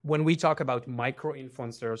when we talk about micro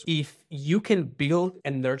influencers, if you can build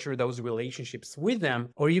and nurture those relationships with them,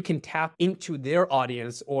 or you can tap into their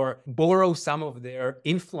audience or borrow some of their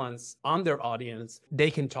influence on their audience,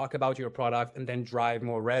 they can talk about your product and then drive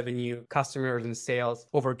more revenue, customers, and sales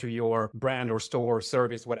over to your brand or store or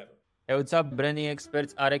service, whatever. Hey, what's up, branding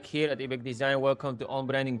experts? Arek here at Ibex Design. Welcome to On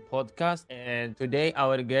Branding Podcast. And today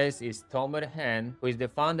our guest is Tomer Han, who is the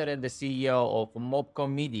founder and the CEO of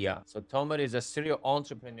Mobco Media. So Tomer is a serial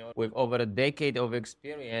entrepreneur with over a decade of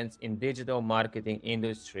experience in digital marketing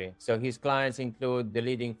industry. So his clients include the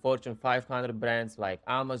leading Fortune 500 brands like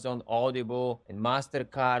Amazon, Audible, and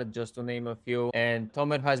MasterCard, just to name a few. And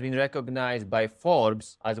Tomer has been recognized by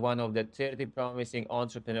Forbes as one of the 30 promising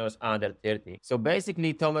entrepreneurs under 30. So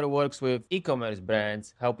basically, Tomer works with e-commerce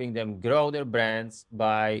brands, helping them grow their brands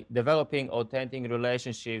by developing authentic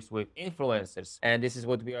relationships with influencers. And this is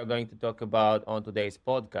what we are going to talk about on today's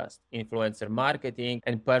podcast: influencer marketing,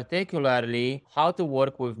 and particularly how to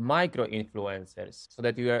work with micro influencers so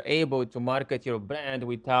that you are able to market your brand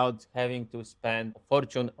without having to spend a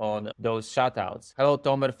fortune on those shoutouts. Hello,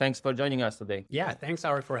 Tomer. Thanks for joining us today. Yeah, thanks,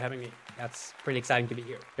 Ari, for having me. That's pretty exciting to be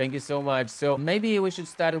here. Thank you so much. So maybe we should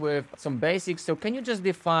start with some basics. So can you just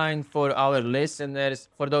define for our listeners,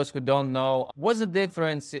 for those who don't know, what's the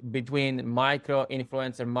difference between micro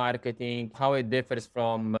influencer marketing, how it differs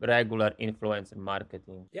from regular influencer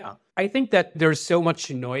marketing? Yeah, I think that there's so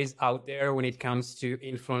much noise out there when it comes to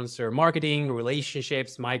influencer marketing,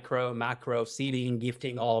 relationships, micro, macro, seeding,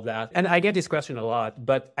 gifting, all of that. And I get this question a lot,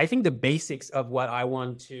 but I think the basics of what I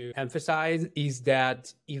want to emphasize is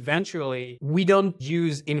that eventually we don't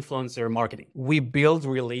use influencer marketing. We build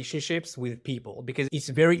relationships with people because it's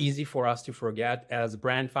very easy for us to forget as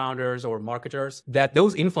brand founders or marketers that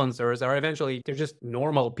those influencers are eventually, they're just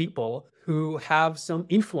normal people who have some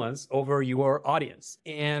influence over your audience.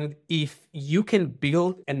 And if you can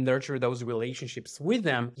build and nurture those relationships with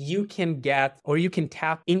them, you can get, or you can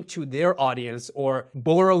tap into their audience or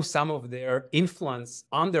borrow some of their influence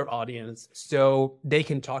on their audience so they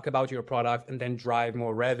can talk about your product and then drive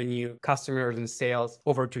more revenue, customers, and sales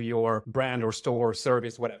over to your brand or store or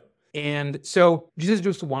service, whatever. And so this is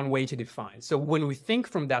just one way to define. So when we think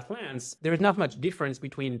from that lens, there's not much difference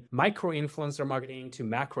between micro influencer marketing to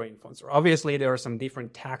macro influencer. Obviously, there are some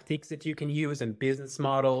different tactics that you can use and business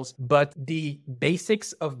models, but the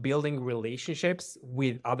basics of building relationships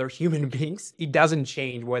with other human beings, it doesn't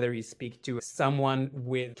change whether you speak to someone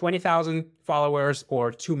with 20,000 followers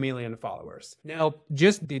or 2 million followers. Now,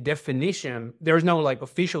 just the definition, there's no like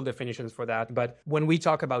official definitions for that, but when we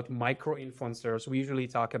talk about micro influencers, we usually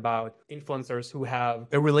talk about influencers who have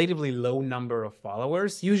a relatively low number of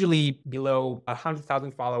followers, usually below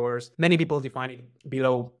 100,000 followers. Many people define it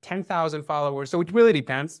below 10,000 followers. So it really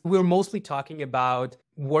depends. We're mostly talking about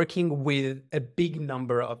working with a big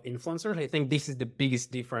number of influencers. I think this is the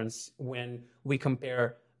biggest difference when we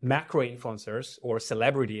compare macro influencers or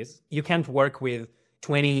celebrities. You can't work with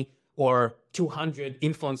 20 or 200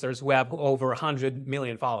 influencers who have over 100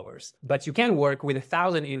 million followers. But you can work with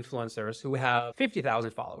 1,000 influencers who have 50,000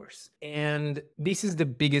 followers. And this is the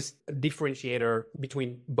biggest differentiator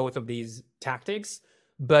between both of these tactics.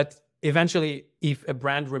 But eventually, if a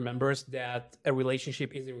brand remembers that a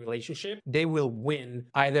relationship is a relationship, they will win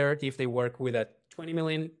either if they work with a 20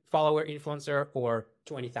 million follower influencer or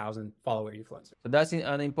 20,000 follower influencer. So that's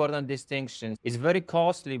an important distinction. It's very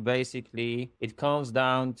costly, basically. It comes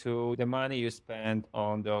down to the money you spend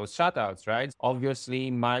on those shoutouts, right? Obviously,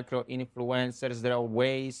 micro influencers, there are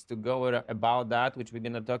ways to go about that, which we're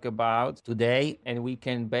going to talk about today. And we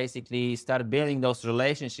can basically start building those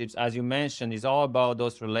relationships. As you mentioned, it's all about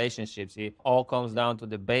those relationships. It all comes down to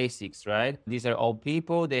the basics, right? These are all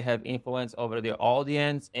people. They have influence over their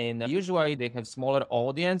audience. And usually they have smaller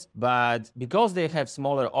audience, but because they have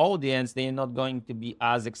smaller audience, they're not going to be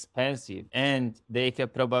as expensive, and they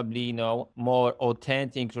have probably, more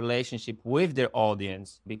authentic relationship with their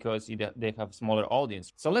audience because they have smaller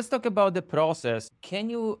audience. So let's talk about the process. Can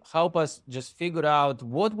you help us just figure out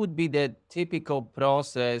what would be the typical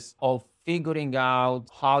process of figuring out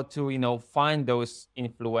how to, find those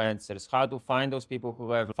influencers, how to find those people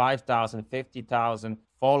who have 5,000, 50,000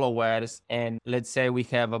 followers, and let's say we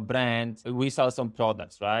have a brand, we sell some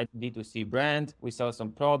products, right? D2C brand, we sell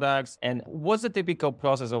some products. And what's the typical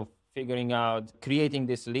process of figuring out, creating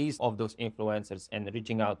this list of those influencers and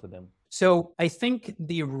reaching out to them? So I think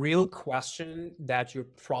the real question that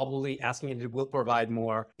you're probably asking, and it will provide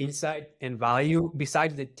more insight and value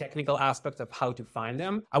besides the technical aspect of how to find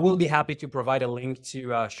them. I will be happy to provide a link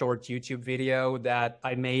to a short YouTube video that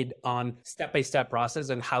I made on step-by-step process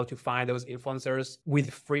and how to find those influencers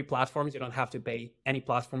with free platforms. You don't have to pay any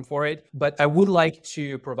platform for it. But I would like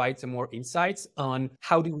to provide some more insights on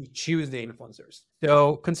how do we choose the influencers.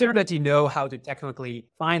 So consider that you know how to technically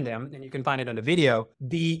find them, and you can find it on the video.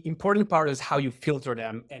 The important part is how you filter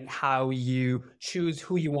them and how you choose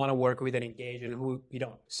who you want to work with and engage and who you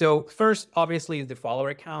don't. So first, obviously, is the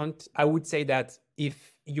follower count. I would say that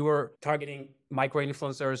if you're targeting micro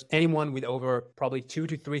influencers, anyone with over probably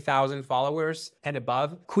 2,000 to 3,000 followers and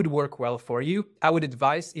above could work well for you. I would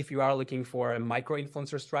advise, if you are looking for a micro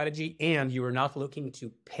influencer strategy and you are not looking to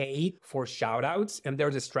pay for shout outs, and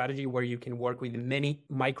there's a strategy where you can work with many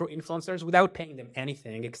micro influencers without paying them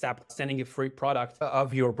anything except sending a free product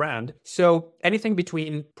of your brand. So anything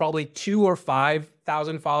between probably 2 or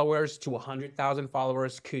 5,000 followers to 100,000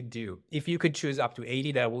 followers could do. If you could choose up to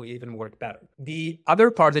 80, that will even work better. The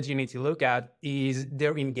other part that you need to look at is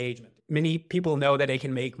their engagement. Many people know that they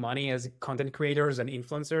can make money as content creators and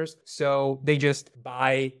influencers. So they just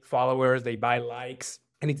buy followers, they buy likes.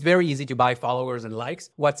 And it's very easy to buy followers and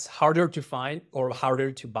likes. What's harder to find or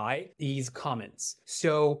harder to buy is comments.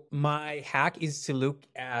 So my hack is to look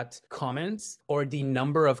at comments or the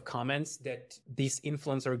number of comments that this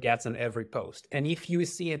influencer gets on every post. And if you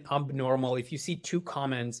see an abnormal, if you see 2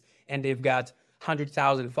 comments and they've got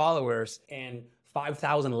 100,000 followers and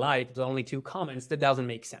 5,000 likes, only 2 comments, that doesn't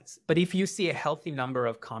make sense. But if you see a healthy number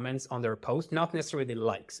of comments on their post, not necessarily the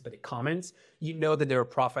likes, but the comments, you know that their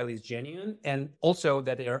profile is genuine and also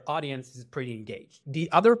that their audience is pretty engaged.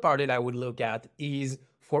 The other part that I would look at is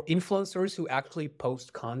for influencers who actually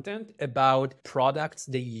post content about products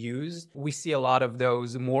they use. We see a lot of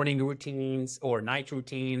those morning routines or night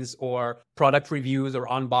routines or product reviews or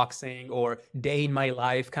unboxing or day in my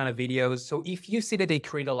life kind of videos. So if you see that they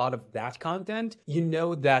create a lot of that content, you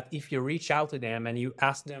know that if you reach out to them and you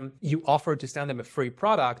ask them, you offer to send them a free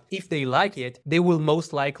product, if they like it, they will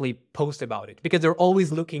most likely post about it because they're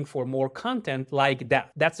always looking for more content like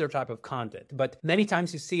that. That's their type of content. But many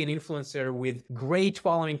times you see an influencer with great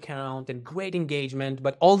following count and great engagement,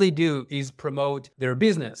 but all they do is promote their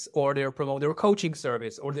business or they promote their coaching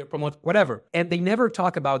service or they promote whatever. And they never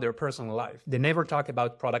talk about their personal life. They never talk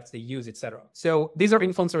about products they use, etc. So these are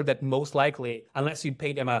influencers that most likely, unless you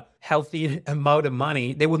pay them a healthy amount of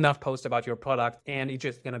money, they will not post about your product and it's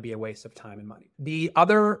just going to be a waste of time and money. The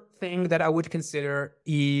other thing that I would consider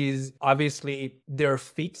is obviously their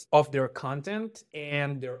fit of their content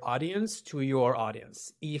and their audience to your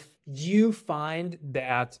audience. If you find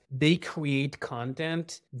that they create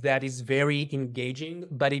content that is very engaging,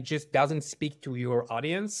 but it just doesn't speak to your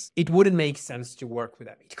audience, it wouldn't make sense to work with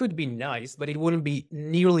them. It could be nice, but it wouldn't be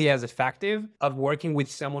nearly as effective of working with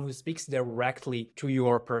someone who speaks directly to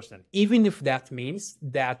your person. Even if that means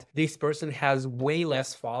that this person has way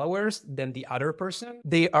less followers than the other person,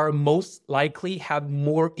 they are most likely have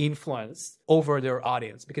more influence over their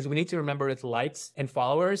audience because we need to remember that likes and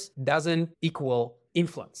followers doesn't equal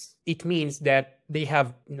influence. It means that they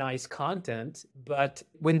have nice content, but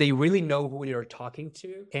when they really know who they're talking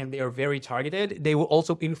to and they are very targeted, they will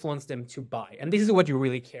also influence them to buy. And this is what you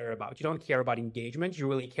really care about. You don't care about engagement. You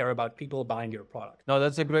really care about people buying your product. No,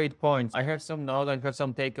 that's a great point. I have some notes, I have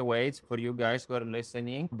some takeaways for you guys who are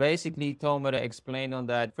listening. Basically, Tomer explained on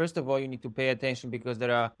that. First of all, you need to pay attention because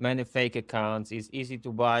there are many fake accounts. It's easy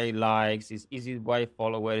to buy likes. It's easy to buy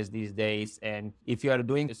followers these days. And if you are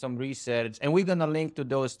doing some research, and we're going to link to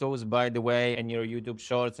those tools, by the way, in your YouTube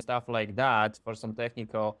shorts and stuff like that for some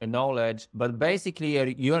technical knowledge. But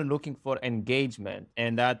basically, you're looking for engagement.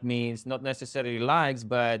 And that means not necessarily likes,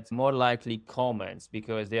 but more likely comments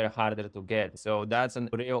because they're harder to get. So that's a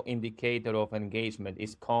real indicator of engagement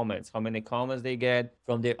is comments, how many comments they get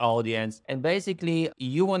from their audience. And basically,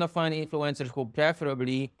 you want to find influencers who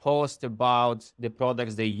preferably post about the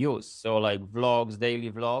products they use. So like vlogs,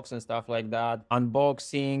 daily vlogs and stuff like that,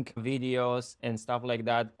 unboxing videos and stuff like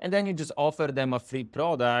that. And then you just offer them a free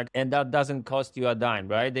product and that doesn't cost you a dime,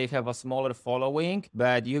 right? They have a smaller following,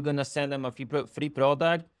 but you're going to send them a free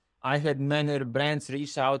product. I had many brands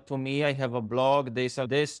reach out to me. I have a blog. They say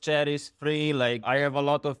this chair is free. Like I have a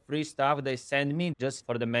lot of free stuff they send me just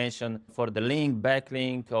for the mention, for the link,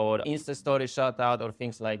 backlink or Insta story shout out or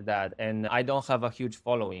things like that. And I don't have a huge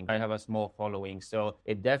following. I have a small following. So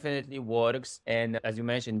it definitely works. And as you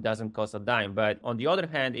mentioned, it doesn't cost a dime. But on the other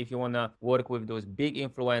hand, if you want to work with those big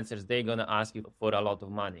influencers, they're going to ask you for a lot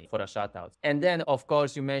of money for a shout out. And then of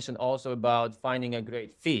course, you mentioned also about finding a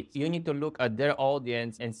great fit. You need to look at their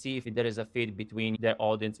audience and see see if there is a fit between their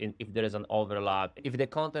audience and if there is an overlap, if the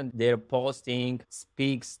content they're posting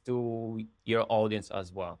speaks to your audience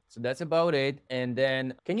as well. So that's about it. And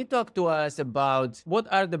then can you talk to us about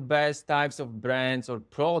what are the best types of brands or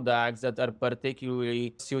products that are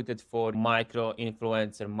particularly suited for micro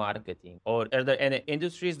influencer marketing? Or are there any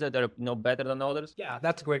industries that are better than others? Yeah,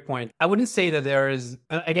 that's a great point. I wouldn't say that there is,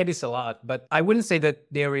 I get this a lot, but I wouldn't say that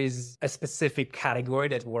there is a specific category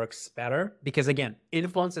that works better because again,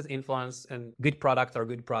 influence is influence and good products are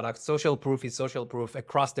good products. Social proof is social proof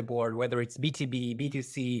across the board, whether it's B2B,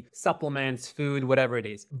 B2C, supplements, food, whatever it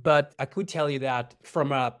is. But I could tell you that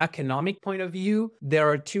from an economic point of view, there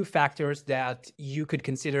are two factors that you could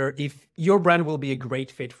consider if your brand will be a great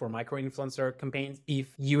fit for micro-influencer campaigns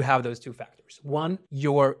if you have those two factors. One,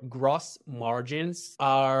 your gross margins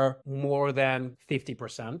are more than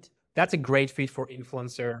 50%. That's a great fit for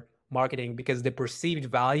influencer marketing because the perceived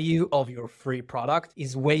value of your free product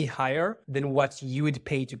is way higher than what you would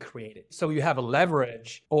pay to create it. So you have a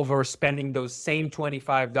leverage over spending those same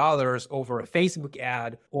 $25 over a Facebook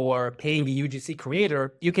ad or paying the UGC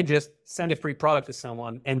creator. You can just send a free product to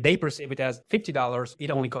someone and they perceive it as $50.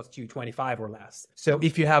 It only costs you 25 or less. So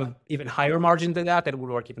if you have even higher margin than that, that would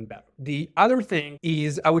work even better. The other thing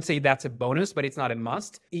is, I would say that's a bonus, but it's not a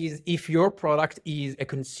must, is if your product is a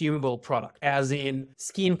consumable product, as in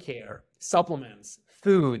skincare, supplements,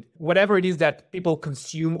 food, whatever it is that people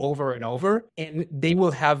consume over and over, and they will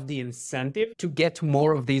have the incentive to get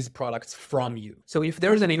more of these products from you. So if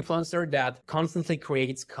there's an influencer that constantly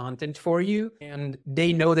creates content for you and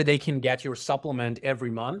they know that they can get your supplement every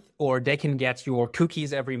month or they can get your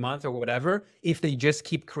cookies every month or whatever, if they just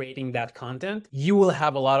keep creating that content, you will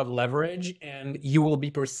have a lot of leverage and you will be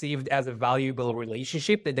perceived as a valuable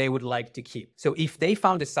relationship that they would like to keep. So if they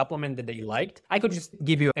found a supplement that they liked, I could just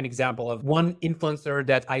give you an example of one influencer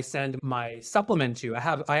that I send my supplement to.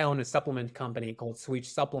 I own a supplement company called Switch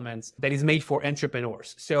Supplements that is made for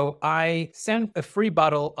entrepreneurs. So I sent a free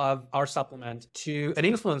bottle of our supplement to an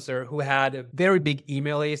influencer who had a very big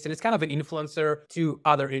email list and it's kind of an influencer to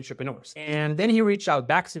other entrepreneurs. And then he reached out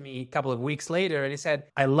back to me a couple of weeks later and he said,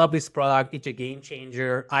 I love this product. It's a game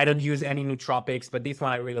changer. I don't use any nootropics, but this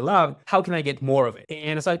one I really love. How can I get more of it?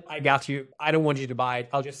 And it's like, I got you. I don't want you to buy it.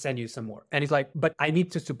 I'll just send you some more. And he's like, but I need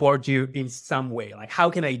to support you in some way. Like,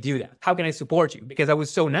 how can I do that? How can I support you? Because I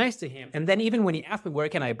was so nice to him. And then even when he asked me where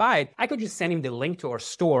can I buy it, I could just send him the link to our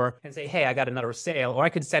store and say, hey, I got another sale. Or I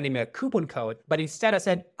could send him a coupon code. But instead I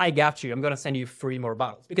said, I got you. I'm going to send you 3 more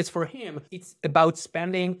bottles. Because for him, it's about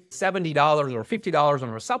spending $70 or $50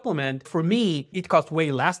 on a supplement. For me, it cost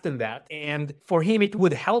way less than that. And for him, it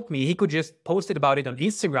would help me. He could just post it about it on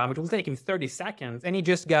Instagram. It will take him 30 seconds. And he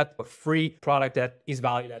just got a free product that is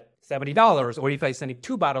valued at $70, or if I send him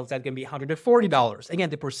 2 bottles, that can be $140. Again,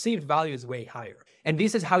 the perceived value is way higher. And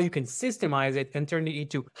this is how you can systemize it and turn it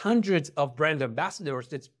into hundreds of brand ambassadors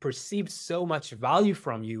that perceive so much value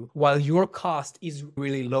from you while your cost is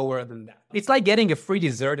really lower than that. It's like getting a free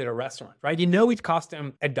dessert at a restaurant, right? You know it cost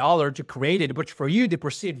them $1 to create it, but for you, the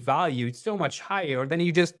perceived value is so much higher than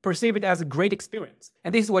you just perceive it as a great experience.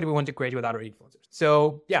 And this is what we want to create with our influencers.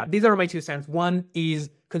 So yeah, these are my 2 cents. One is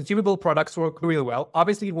consumable products work really well.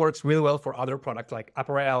 Obviously, it works really well for other products like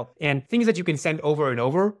apparel and things that you can send over and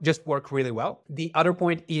over just work really well. The other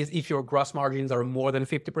point is if your gross margins are more than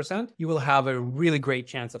 50%, you will have a really great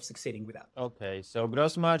chance of succeeding with that. Okay, so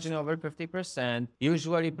gross margin over 50%,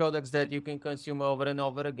 usually products that you can consume over and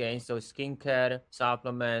over again. So skincare,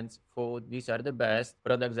 supplements, food, these are the best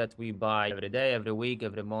products that we buy every day, every week,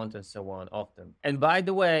 every month, and so on often. And by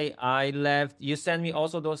the way, you sent me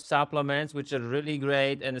also those supplements, which are really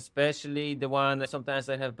great. And especially the one that sometimes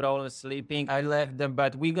I have problems sleeping. I left them,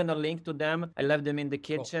 but we're going to link to them. I left them in the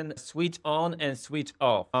kitchen. Switch on and switch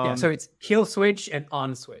off. So it's kill switch and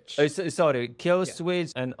on switch. Kill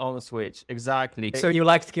switch and on switch. Exactly. So you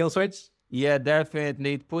liked kill switch? Yeah,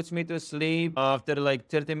 definitely. It puts me to sleep after like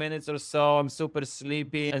 30 minutes or so. I'm super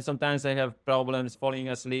sleepy and sometimes I have problems falling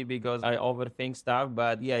asleep because I overthink stuff.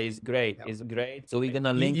 But yeah, it's great. Yep. It's great. So we're going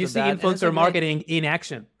to link to that. You see influencer marketing in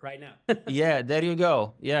action right now. Yeah, there you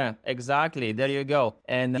go. Yeah, exactly. There you go.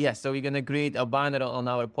 And yeah, so we're going to create a banner on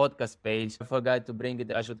our podcast page. I forgot to bring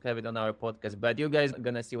it. I should have it on our podcast, but you guys are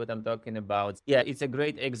going to see what I'm talking about. Yeah, it's a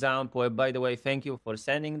great example. By the way, thank you for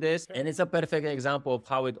sending this. And it's a perfect example of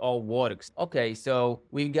how it all works. Okay, so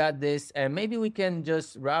we got this, and maybe we can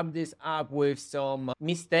just wrap this up with some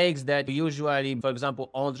mistakes that usually, for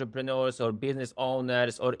example, entrepreneurs or business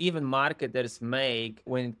owners or even marketers make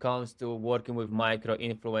when it comes to working with micro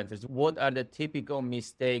influencers. What are the typical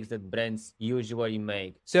mistakes that brands usually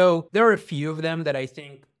make? So there are a few of them that I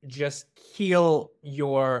think just kill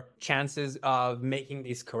your chances of making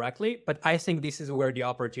this correctly. But I think this is where the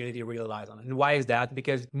opportunity really lies on. And why is that?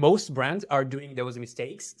 Because most brands are doing those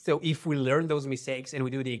mistakes. So if we learn those mistakes and we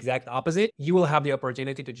do the exact opposite, you will have the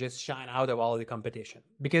opportunity to just shine out of all of the competition.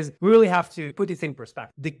 Because we really have to put this in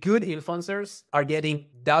perspective. The good influencers are getting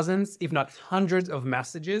dozens, if not hundreds of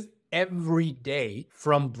messages every day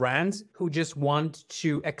from brands who just want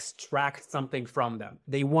to extract something from them.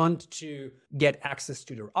 They want to get access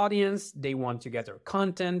to their audience. They want to get their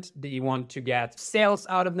content. They want to get sales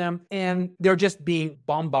out of them. And they're just being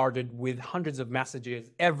bombarded with hundreds of messages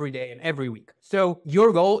every day and every week. So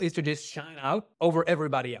your goal is to just shine out over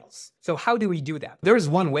everybody else. So how do we do that? There's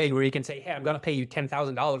one way where you can say, hey, I'm going to pay you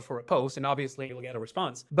 $10,000 for a post, and obviously you'll get a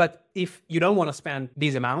response. But if you don't want to spend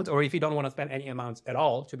these amounts, or if you don't want to spend any amounts at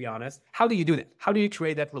all, to be honest, how do you do that? How do you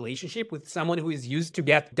create that relationship with someone who is used to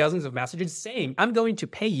get dozens of messages saying, I'm going to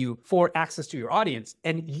pay you for access to your audience,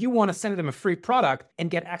 and you want to send them a free product and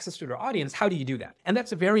get access to their audience? How do you do that? And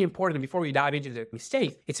that's very important. Before we dive into the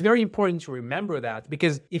mistake, it's very important to remember that,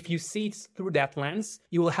 because if you see it through that lens,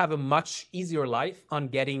 you will have a much easier life on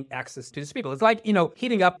getting access to these people. It's like,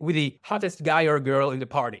 hitting up with the hottest guy or girl in the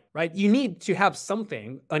party, right? You need to have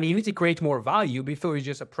something, and you need to create more value before you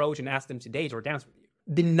just approach and ask them to date or dance with you.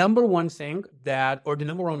 The number one thing or the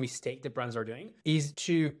number one mistake that brands are doing is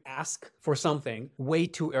to ask for something way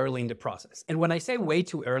too early in the process. And when I say way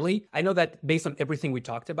too early, I know that based on everything we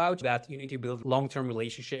talked about, that you need to build long-term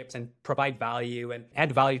relationships and provide value and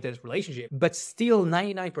add value to this relationship. But still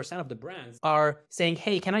 99% of the brands are saying,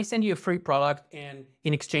 hey, can I send you a free product and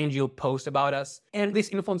in exchange you'll post about us? And this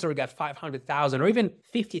influencer got 500,000 or even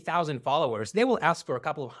 50,000 followers. They will ask for a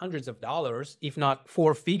couple of hundreds of dollars, if not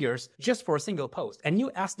four figures, just for a single post. And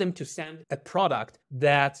you ask them to send a product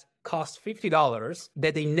that costs $50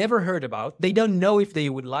 that they never heard about. They don't know if they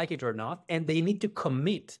would like it or not, and they need to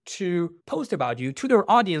commit to post about you to their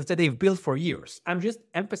audience that they've built for years. I'm just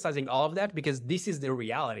emphasizing all of that because this is the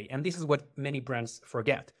reality, and this is what many brands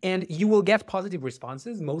forget. And you will get positive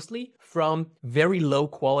responses mostly from very low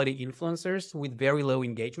quality influencers with very low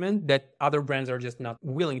engagement that other brands are just not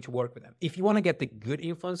willing to work with them. If you want to get the good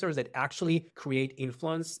influencers that actually create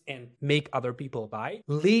influence and make other people buy,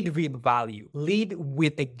 lead with value, lead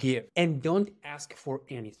with a gift, and don't ask for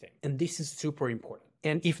anything. And this is super important.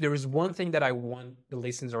 And if there is one thing that I want the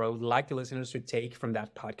listeners, or I would like the listeners to take from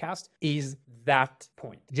that podcast, is that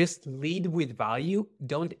point. Just lead with value.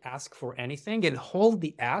 Don't ask for anything, and hold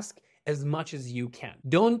the ask as much as you can.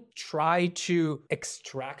 Don't try to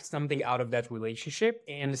extract something out of that relationship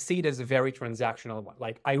and see it as a very transactional one.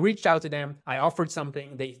 Like, I reached out to them, I offered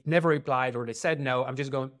something, they never replied, or they said no, I'm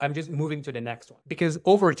just moving to the next one. Because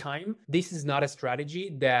over time, this is not a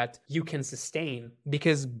strategy that you can sustain,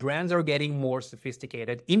 because brands are getting more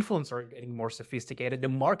sophisticated, influencers are getting more sophisticated, the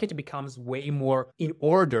market becomes way more in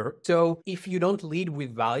order. So if you don't lead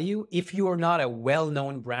with value, if you are not a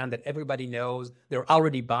well-known brand that everybody knows, they're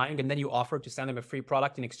already buying, and then you offer to send them a free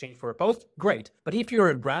product in exchange for a post, great. But if you're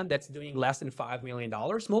a brand that's doing less than $5 million,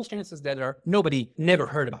 most chances that nobody never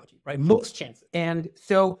heard about you, right? Most chances. And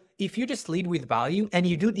so if you just lead with value and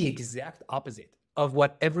you do the exact opposite of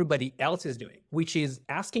what everybody else is doing, which is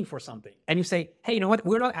asking for something, and you say, hey, you know what?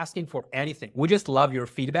 We're not asking for anything. We just love your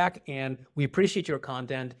feedback and we appreciate your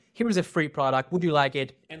content. Here's a free product. Would you like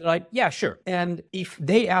it? And they're like, yeah, sure. And if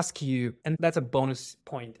they ask you, and that's a bonus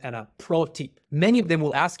point and a pro tip, many of them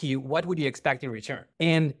will ask you, what would you expect in return?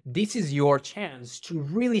 And this is your chance to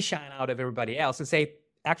really shine out of everybody else and say,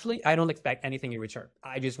 actually, I don't expect anything in return.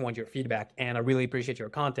 I just want your feedback and I really appreciate your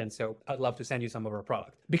content. So I'd love to send you some of our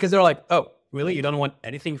product. Because they're like, oh, really? You don't want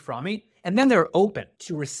anything from me? And then they're open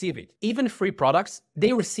to receive it. Even free products,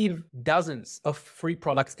 they receive dozens of free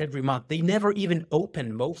products every month. They never even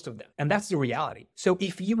open most of them. And that's the reality. So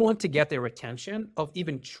if you want to get their attention of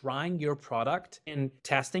even trying your product and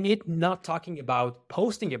testing it, not talking about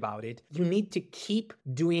posting about it, you need to keep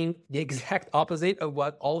doing the exact opposite of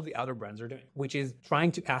what all of the other brands are doing, which is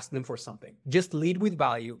trying to ask them for something. Just lead with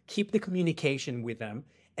value, keep the communication with them.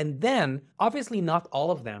 And then, obviously, not all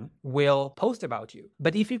of them will post about you.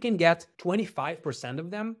 But if you can get 25% of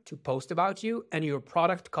them to post about you and your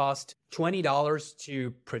product cost $20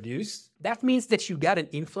 to produce, that means that you got an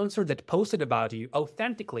influencer that posted about you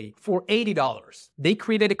authentically for $80. They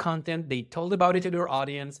created a content, they told about it to their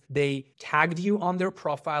audience, they tagged you on their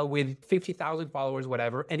profile with 50,000 followers,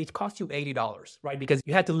 whatever, and it cost you $80, right? Because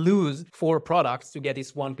you had to lose 4 products to get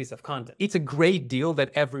this one piece of content. It's a great deal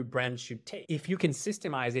that every brand should take. If you can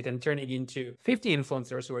systemize it and turn it into 50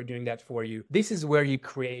 influencers who are doing that for you, this is where you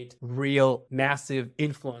create real massive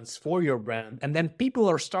influence for your brand. And then people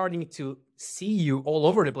are starting to see you all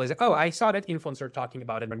over the place. Like, oh, I saw that influencer talking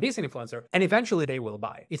about it from this influencer, and eventually they will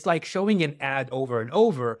buy. It's like showing an ad over and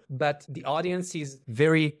over, but the audience is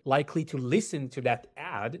very likely to listen to that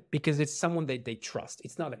ad because it's someone that they trust.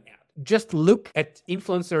 It's not an ad. Just look at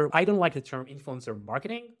influencer. I don't like the term influencer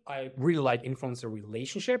marketing. I really like influencer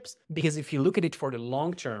relationships, because if you look at it for the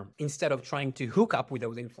long term, instead of trying to hook up with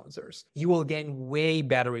those influencers, you will gain way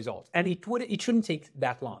better results. And it shouldn't take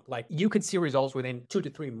that long. Like, you could see results within 2 to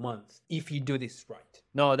 3 months if you do this right.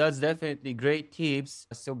 No, that's definitely great tips.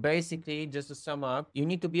 So basically, just to sum up, you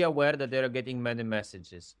need to be aware that they're getting many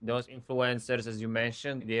messages. Those influencers, as you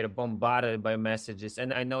mentioned, they're bombarded by messages.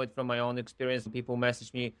 And I know it from my own experience. People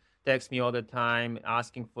message me, text me all the time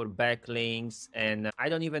asking for backlinks, and I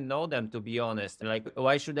don't even know them, to be honest. Like,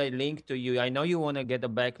 why should I link to you? I know you want to get a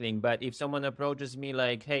backlink, but if someone approaches me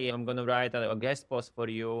like, hey, I'm going to write a guest post for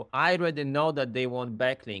you, I already know that they want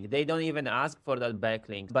backlink. They don't even ask for that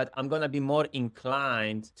backlink, but I'm going to be more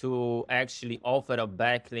inclined to actually offer a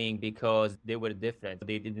backlink because they were different.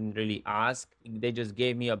 They didn't really ask. They just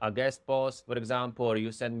gave me a guest post, for example, or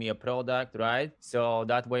you send me a product, right? So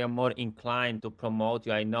that way I'm more inclined to promote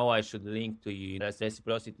you. I know I should link to you. That's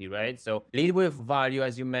reciprocity, right? So lead with value,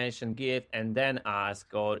 as you mentioned, give, and then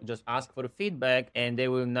ask, or just ask for feedback, and they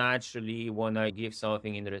will naturally want to give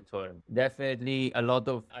something in return. Definitely a lot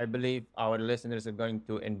of, I believe our listeners are going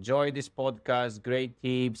to enjoy this podcast. Great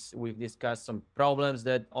tips. We've discussed some problems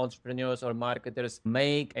that entrepreneurs or marketers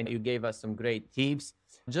make, and you gave us some great tips.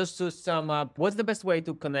 Just to sum up, what's the best way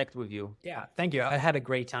to connect with you? Yeah, thank you. I had a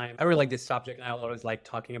great time. I really like this subject, and I always like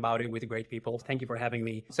talking about it with great people. Thank you for having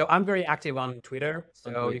me. So I'm very active on Twitter.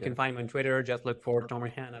 So you can find me on Twitter. Just look for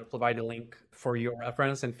Tomer Han. I'll provide a link for your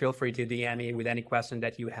reference, and feel free to DM me with any question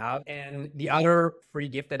that you have. And the other free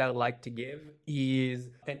gift that I'd like to give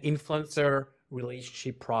is an influencer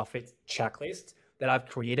relationship profit checklist that I've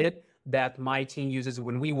created, that my team uses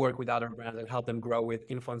when we work with other brands and help them grow with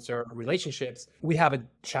influencer relationships. We have a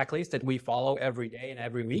checklist that we follow every day and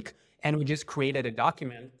every week. And we just created a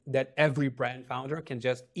document that every brand founder can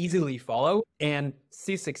just easily follow and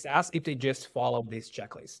see success if they just follow this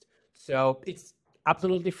checklist. So it's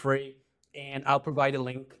absolutely free. And I'll provide a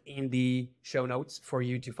link in the show notes for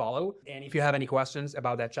you to follow. And if you have any questions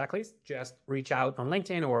about that checklist, just reach out on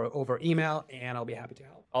LinkedIn or over email, and I'll be happy to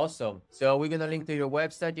help. Awesome. So we're going to link to your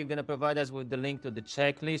website. You're going to provide us with the link to the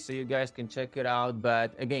checklist so you guys can check it out.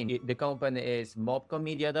 But again, the company is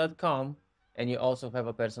mobcomedia.com, and you also have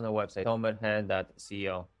a personal website,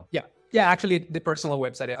 tomerhan.co. Yeah. Yeah, actually, the personal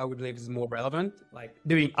website, I would believe, is more relevant, like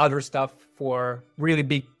doing other stuff for really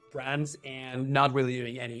big brands and not really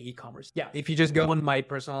doing any e-commerce. Yeah, if you just go on my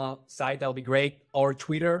personal site, that'll be great, or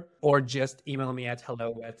Twitter, or just email me at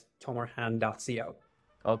hello@tomerhan.co.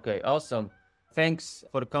 Okay, awesome. Thanks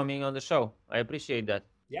for coming on the show. I appreciate that.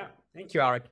 Yeah, thank you, Arik.